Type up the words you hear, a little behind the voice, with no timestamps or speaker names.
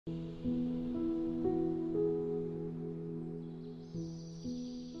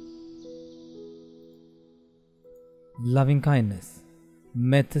Loving kindness,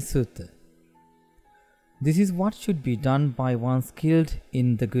 Metta Sutta. This is what should be done by one skilled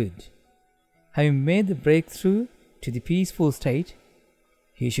in the good. Having made the breakthrough to the peaceful state,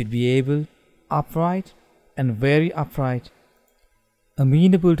 he should be able, upright and very upright,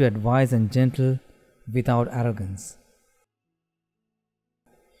 amenable to advice and gentle, without arrogance.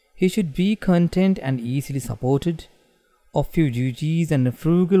 He should be content and easily supported, of few duties and a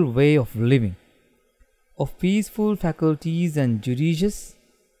frugal way of living, of peaceful faculties and judicious,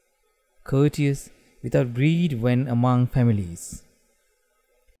 courteous, without greed when among families.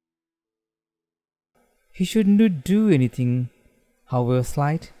 He should not do anything, however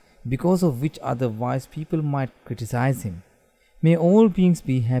slight, because of which otherwise people might criticize him. May all beings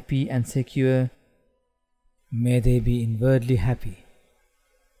be happy and secure. May they be inwardly happy.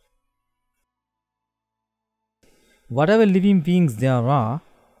 Whatever living beings there are,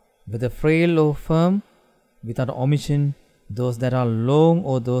 whether frail or firm, without omission, those that are long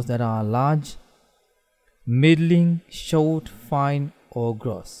or those that are large, middling, short, fine or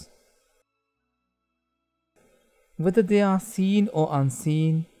gross, whether they are seen or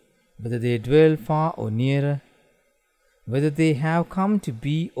unseen, whether they dwell far or nearer, whether they have come to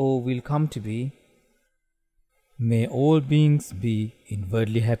be or will come to be, may all beings be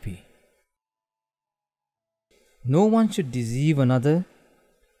inwardly happy. No one should deceive another,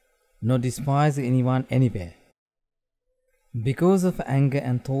 nor despise anyone anywhere. Because of anger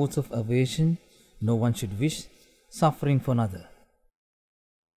and thoughts of aversion, no one should wish suffering for another.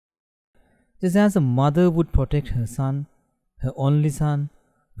 Just as a mother would protect her son, her only son,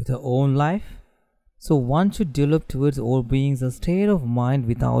 with her own life, so one should develop towards all beings a state of mind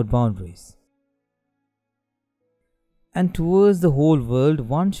without boundaries. And towards the whole world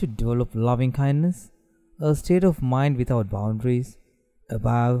one should develop loving kindness, a state of mind without boundaries,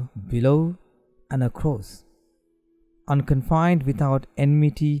 above, below, and across, unconfined, without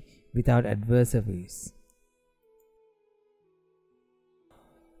enmity, without adversaries.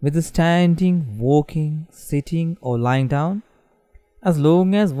 Whether standing, walking, sitting, or lying down, as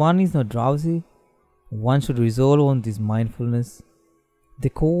long as one is not drowsy, one should resolve on this mindfulness. They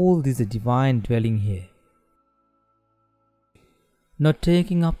call this a divine dwelling here. Not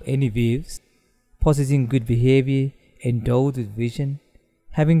taking up any waves, possessing good behavior, endowed with vision,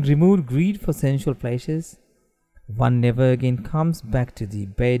 having removed greed for sensual pleasures, one never again comes back to the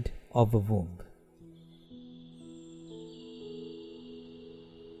bed of a womb.